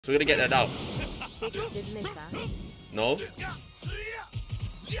So we're gonna get that now. 6 did miss us. No.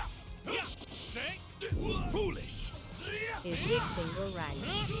 Foolish. Is this single rank?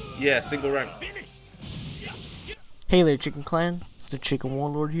 Yeah, single rank. Hey there, Chicken Clan. It's the Chicken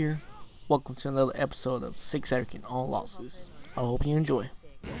Warlord here. Welcome to another episode of 6ARAKIN All Losses. I hope you enjoy.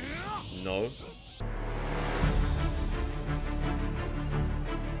 No.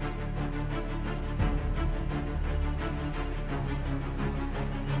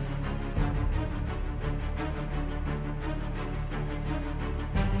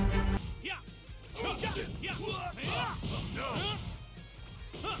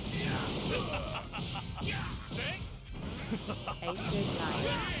 H is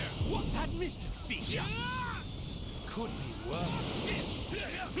live. Admit defeat. Could be worse.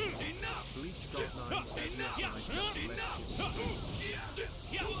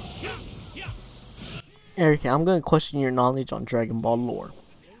 Eric, I'm going to question your knowledge on Dragon Ball lore.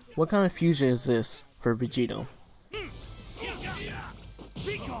 What kind of fusion is this for Vegito? Did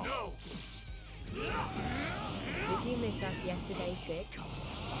you miss us yesterday, 6?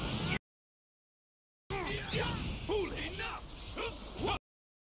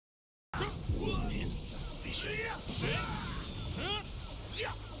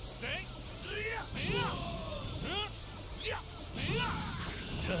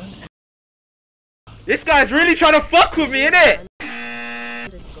 This guy's really trying to fuck with me, innit?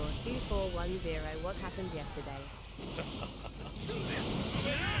 Underscore 2410. What happened yesterday?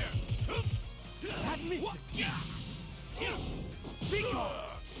 Admit defeat.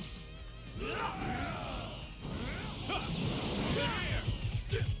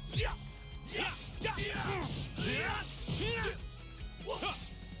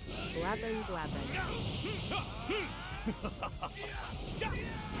 Glabbin, glabbin.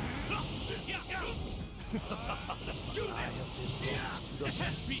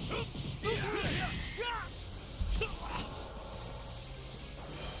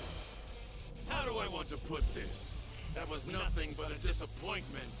 How do I want to put this? That was nothing but a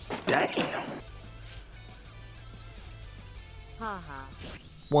disappointment. Haha.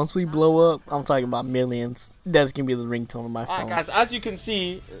 Once we blow up, I'm talking about millions. That's going to be the ringtone of my phone. Alright guys, as you can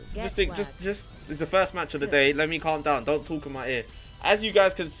see, just it's the first match of the day. Let me calm down. Don't talk in my ear. As you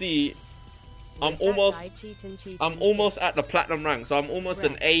guys can see, I'm almost at the platinum rank, so I'm almost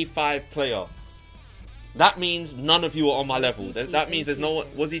an A5 player. That means none of you are on my level. That means there's no one.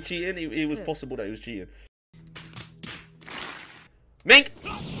 Was he cheating? It was possible that he was cheating. Mink!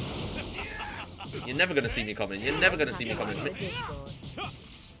 You're never gonna see me coming. You're never gonna see me coming.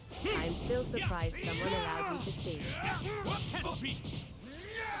 I'm still surprised someone allowed you to speak.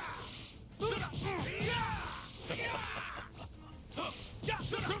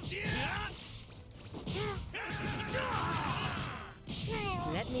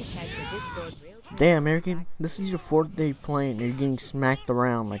 Let me check the Discord real quick. Damn, American, this is your 4th day playing and you're getting smacked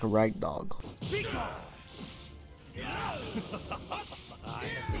around like a rag dog.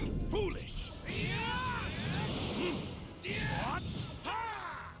 Foolish.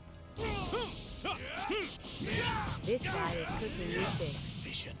 This guy is cooking you 6.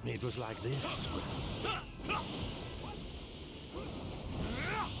 It was like this.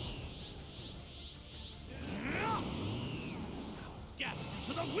 Scatter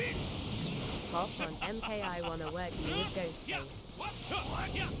to the wind. Hop on MKI wanna work you with Ghostface.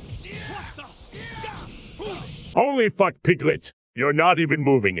 Foolish. Holy fuck, Piglet! You're not even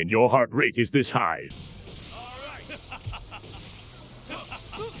moving and your heart rate is this high.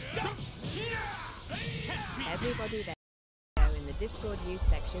 Everybody there in the Discord youth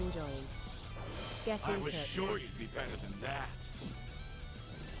section join. Getting I was cooked. sure you'd be better than that.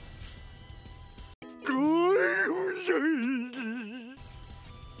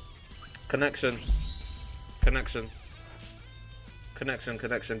 Connection.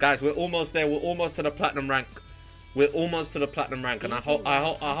 Guys, we're almost there. We're almost to the platinum rank. We're almost to the platinum rank, and I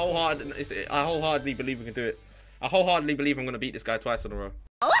wholeheartedly believe we can do it. I wholeheartedly believe I'm gonna beat this guy twice in a row.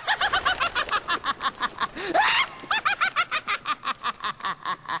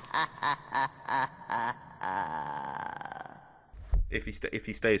 If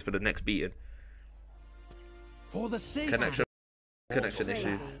he stays for the next beating. For the sake Connection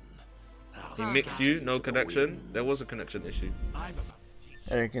issue. He mixed you, no connection. There was a connection issue.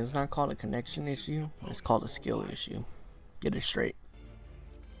 Eric, it's not called a connection issue, it's called a skill issue. Get it straight.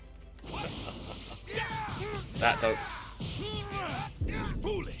 That don't.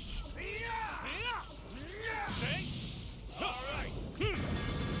 Foolish.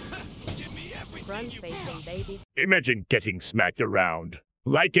 Front facing baby Imagine getting smacked around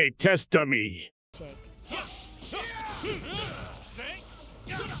like a test dummy. chick.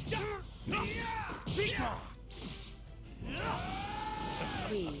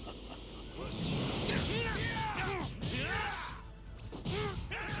 Three.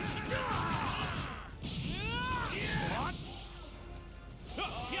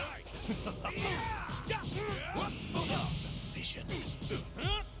 Insufficient.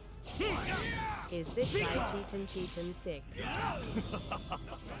 Is this guy cheatin' 6?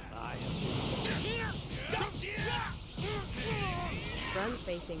 Front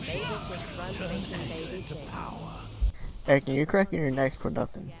facing baby chick, front facing baby chick. Arakin, you're cracking your necks for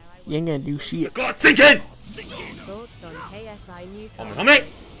nothing. You ain't gonna do shit. God, sink in! Thoughts on KSI New South On me!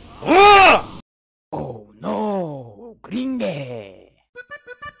 Ah! Oh no, gringe!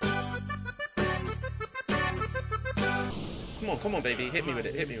 Come on, baby. Hit me with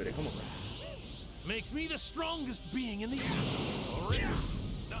it, come on. Makes me the strongest being in the universe.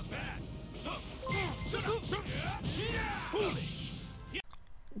 Not bad. Foolish.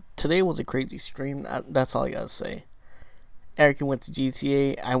 Today was a crazy stream, that's all I gotta say. Arakin went to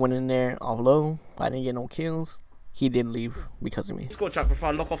GTA, I went in there all low, I didn't get no kills. He did leave because of me. Discord chat before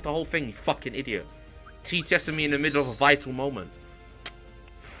I lock off the whole thing, you fucking idiot. TTSing me in the middle of a vital moment.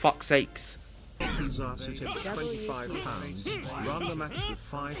 Fuck's sakes. Pizza tipped £25. Run the match with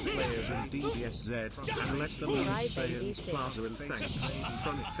 5 players in DBSZ and let the memes say in Plaza and thanks.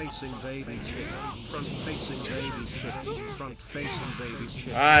 Front facing baby chick. Front facing baby chick. Front facing baby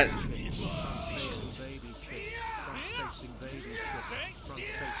chick. Alright.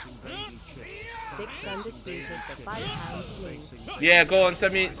 Six undisputed for £5, please. Yeah, go on,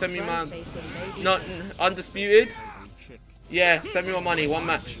 send me man. Not undisputed? Yeah, send me my money, one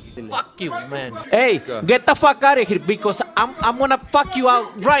match. Fuck you, man. Hey, get the fuck out of here because I'm gonna fuck you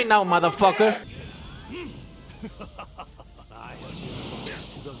out right now, motherfucker. To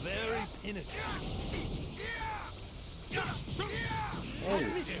the very pinnacle.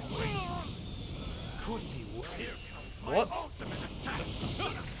 What?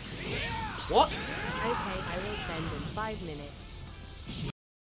 What? Okay, I will send in 5 minutes.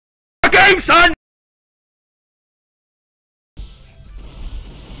 Game, son!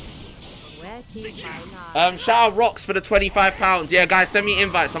 Where team time Shout out Rocks for the £25. Yeah, guys, send me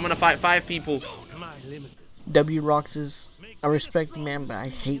invites. I'm gonna fight 5 people. W Roxes, I respect you, man, but I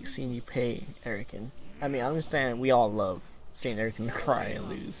hate seeing you pay Arakin. I mean, I understand we all love seeing Arakin cry and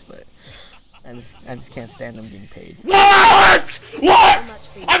lose, but I just can't stand him getting paid. What? What?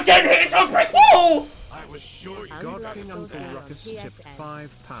 I'm getting hit into a brick wall! I was sure you God King Uncle Ruckus tipped £5.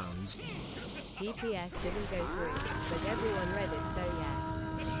 TTS didn't go through, but everyone read it, so yeah.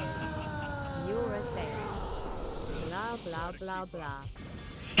 You're a saint. Blah blah blah blah.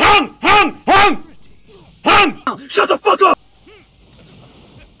 Hung! Hung! Hung! Hung! Shut the fuck up!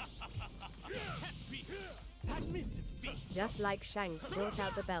 Just like Shanks brought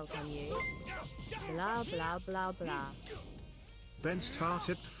out the belt on you. Blah blah blah blah. Ben Star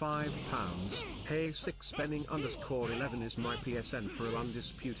tipped £5. Hey 6 Benning _11 is my PSN for an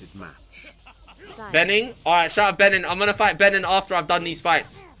undisputed match. Silence. Benning? Alright, shout out Benning. I'm gonna fight Benning after I've done these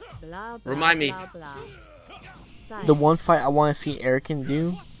fights. Blah, blah, Remind me. blah, blah. The one fight I want to see Arakin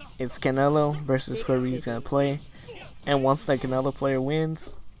do is Canelo versus whoever he's gonna play. And once that Canelo player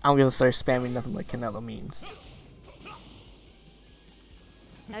wins, I'm gonna start spamming nothing but Canelo memes.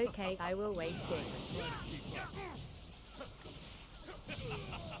 Okay, I will wait 6.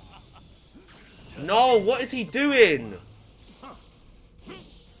 No, what is he doing?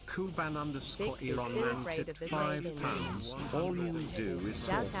 Kuban _Iran Six is man still afraid tipped of the £5. All you will do is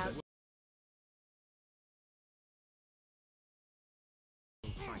Shout talk. out.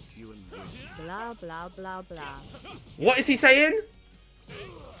 Fight you and win. Blah blah blah blah. What is he saying?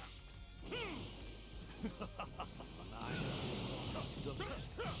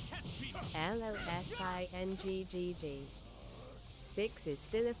 LOSINGGG. 6 is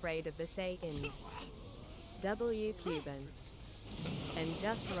still afraid of the Saiyans. W Cuban. And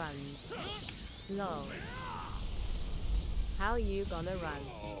just runs. Lol. How you gonna run?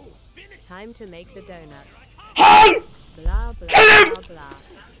 Time to make the donuts. Hung! Blah blah blah blah.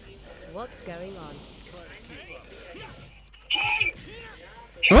 What's going on?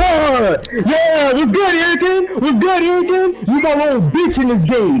 Yeah, what's good, Arakin? What's good, Arakin? You my little bitch in this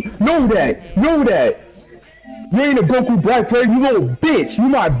game. Know that. Know that. You ain't a Goku Black player, you little bitch. You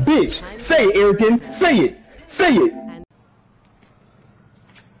my bitch. Say it, Arakin. Say it. Say it.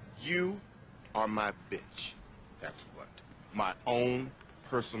 You are my bitch. That's what. My own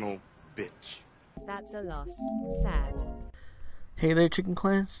personal bitch. That's a loss. Sad. Hey there, Chicken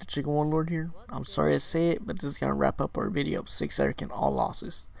Clans, the Chicken Warlord here. I'm sorry to say it, but this is gonna wrap up our video of 6ARAKIN all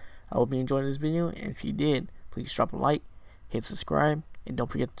losses. I hope you enjoyed this video, and if you did, please drop a like, hit subscribe, And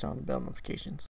don't forget to turn on the bell notifications.